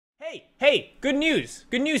Hey, good news,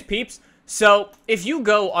 peeps. So, if you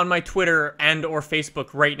go on my Twitter and or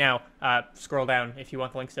Facebook right now, scroll down if you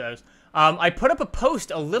want the links to those, I put up a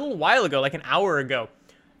post a little while ago, like an hour ago,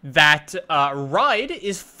 that Ride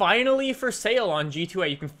is finally for sale on G2A.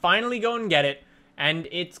 You can finally go and get it, and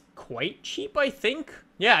it's quite cheap, I think.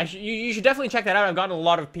 Yeah, you should definitely check that out. I've gotten a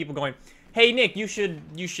lot of people going, hey, Nick, you should,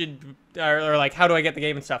 or like, how do I get the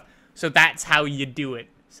game and stuff? So that's how you do it.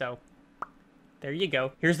 So there you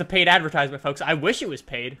go. Here's the paid advertisement, folks. I wish it was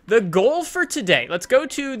paid. The goal for today, let's go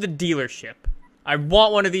to the dealership. I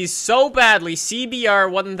want one of these so badly.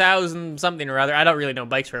 CBR1000 something or other. I don't really know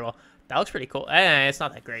bikes very well. That looks pretty cool. It's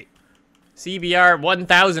not that great.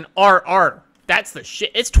 CBR1000 RR. That's the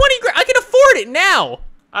shit. It's 20 grand. I can afford it now.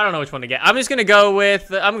 I don't know which one to get. I'm just gonna go with.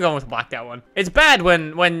 I'm going with the blacked out one. It's bad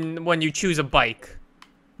when you choose a bike,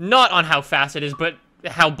 not on how fast it is, but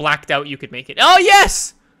how blacked out you could make it. Oh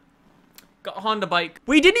yes, got a Honda bike.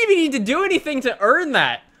 We didn't even need to do anything to earn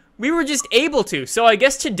that. We were just able to. So I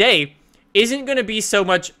guess today isn't gonna be so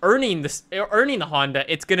much earning the Honda.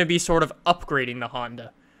 It's gonna be sort of upgrading the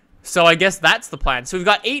Honda. So I guess that's the plan. So we've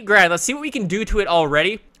got 8 grand. Let's see what we can do to it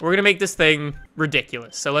already. We're gonna make this thing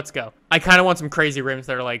ridiculous. So let's go. I kind of want some crazy rims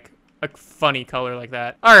that are like a funny color like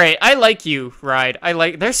that. All right, I like you, Ride.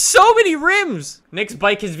 There's so many rims. Nick's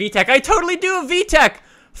bike is VTEC. I totally do a VTEC.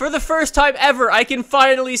 For the first time ever, I can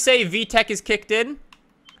finally say VTEC is kicked in.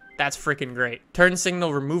 That's freaking great. Turn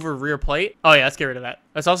signal remover rear plate. Oh yeah, let's get rid of that.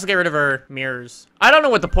 Let's also get rid of our mirrors. I don't know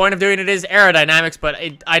what the point of doing it is, aerodynamics, but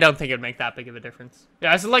I don't think it'd make that big of a difference.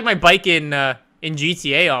 Yeah, this is like my bike in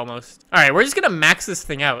GTA almost. All right, we're just gonna max this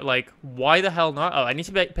thing out. Like, why the hell not? Oh, I need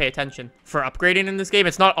to pay attention. For upgrading in this game,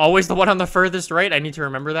 it's not always the one on the furthest right. I need to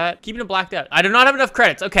remember that. Keeping it blacked out. I do not have enough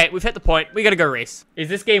credits. Okay, we've hit the point. We gotta go race. Is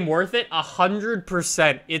this game worth it?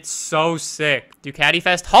 100%. It's so sick. Ducati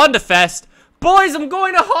Fest, Honda Fest. Boys, I'm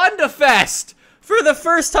going to Honda Fest! For the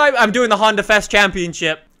first time, I'm doing the Honda Fest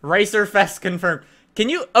Championship. Racer Fest confirmed. Can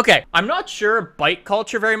you... Okay, I'm not sure bike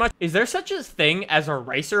culture very much. Is there such a thing as a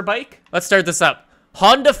racer bike? Let's start this up.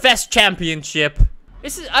 Honda Fest Championship.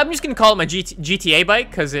 I'm just going to call it my GTA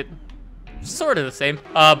bike, because it's sort of the same.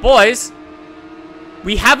 Boys,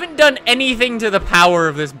 we haven't done anything to the power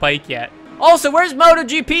of this bike yet. Also, where's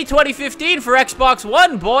MotoGP 2015 for Xbox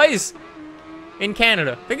One, boys? In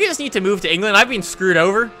Canada. I think I just need to move to England. I've been screwed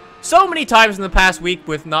over so many times in the past week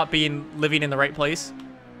with not living in the right place.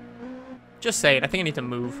 Just saying, I think I need to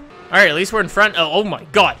move. All right, at least we're in front. Oh my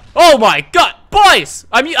god. Oh my god. Boys,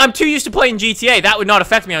 I'm too used to playing GTA. That would not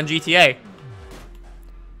affect me on GTA.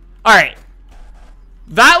 All right.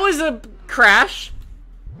 That was a crash.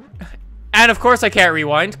 And of course I can't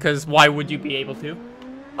rewind, because why would you be able to?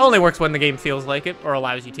 Only works when the game feels like it or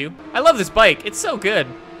allows you to. I love this bike. It's so good.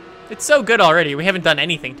 It's so good already. We haven't done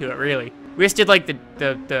anything to it, really. We just did, like,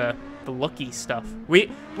 the looky stuff. We're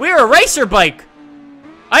a racer bike!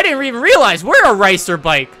 I didn't even realize we're a racer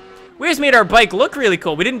bike! We just made our bike look really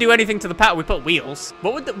cool. We didn't do anything to the power. We put wheels.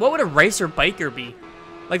 What would a racer biker be?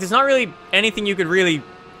 Like, there's not really anything you could really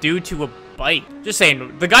do to a bike. Just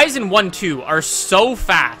saying, the guys in 1-2 are so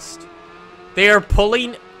fast. They are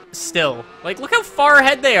pulling still. Like, look how far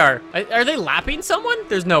ahead they are. Are they lapping someone?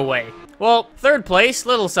 There's no way. Well, 3rd place,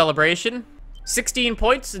 little celebration. 16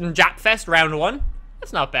 points in Jap Fest round 1.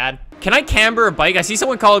 That's not bad. Can I camber a bike? I see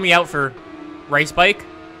someone calling me out for race bike.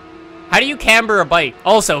 How do you camber a bike?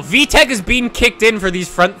 Also, VTEC is being kicked in for these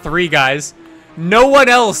front 3 guys. No one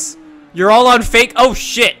else. You're all on fake. Oh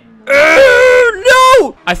shit.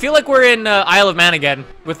 No! I feel like we're in Isle of Man again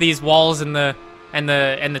with these walls and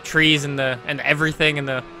the trees and everything and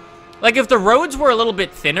the like. If the roads were a little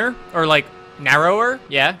bit thinner or like narrower,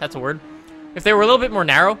 yeah, that's a word. If they were a little bit more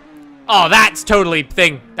narrow. Oh, that's totally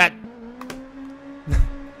thing. That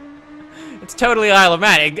it's totally Isle of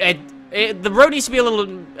Man. The road needs to be a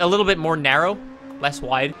little bit more narrow, less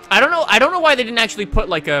wide. I don't know why they didn't actually put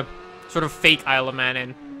like a sort of fake Isle of Man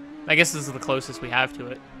in. I guess this is the closest we have to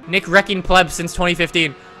it. Nick wrecking plebs since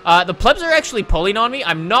 2015. The plebs are actually pulling on me.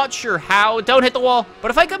 I'm not sure how. Don't hit the wall.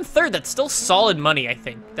 But if I come 3rd, that's still solid money, I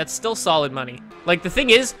think. That's still solid money. Like, the thing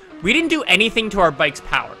is, we didn't do anything to our bike's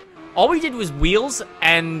power. All we did was wheels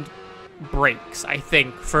and brakes, I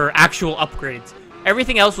think, for actual upgrades.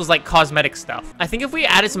 Everything else was like cosmetic stuff. I think if we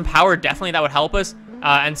added some power, definitely that would help us,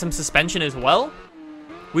 and some suspension as well.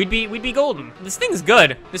 We'd be golden. This thing's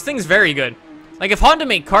good. This thing's very good. Like, if Honda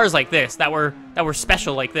made cars like this that were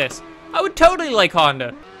special like this, I would totally like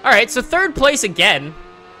Honda. All right, so 3rd place again.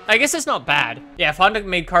 I guess it's not bad. Yeah, if Honda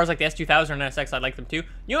made cars like the S2000 or NSX, I'd like them too.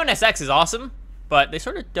 UNSX is awesome, but they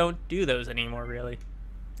sort of don't do those anymore, really.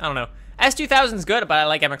 I don't know. S2000's good, but I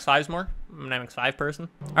like MX-5s more. I'm an MX-5 person.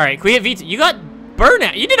 All right, can we hit VT? You got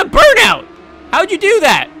Burnout? You did a burnout! How'd you do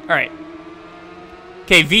that? Alright.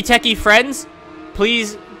 Okay, VTechy friends,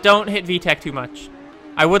 please don't hit VTech too much.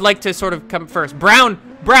 I would like to sort of come first. Brown,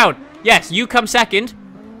 yes, you come second.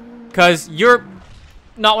 Because you're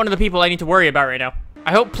not one of the people I need to worry about right now.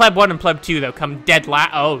 I hope Pleb 1 and Pleb 2, though, come dead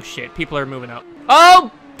last. Oh, shit, people are moving up.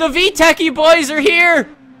 Oh, the VTechy boys are here!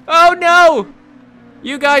 Oh, no!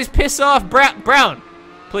 You guys piss off Brown,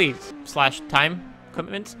 please. / time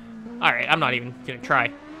commitments. Alright, I'm not even gonna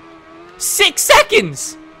try. 6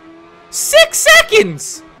 seconds! 6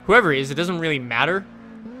 seconds! Whoever he is, it doesn't really matter.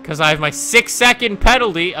 Because I have my 6-second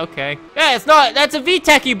penalty. Okay. Yeah, it's not. That's a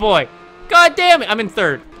VTechy boy. God damn it. I'm in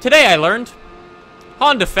third. Today I learned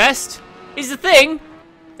Honda Fest is a thing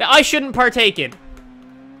that I shouldn't partake in.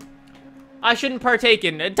 I shouldn't partake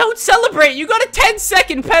in. Don't celebrate. You got a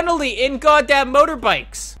 10-second penalty in goddamn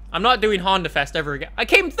motorbikes. I'm not doing Honda Fest ever again. I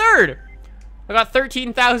came third. I got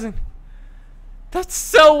 13,000. That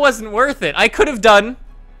so wasn't worth it. I could have done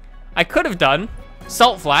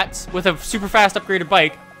Salt Flats with a super fast upgraded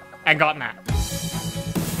bike and gotten that.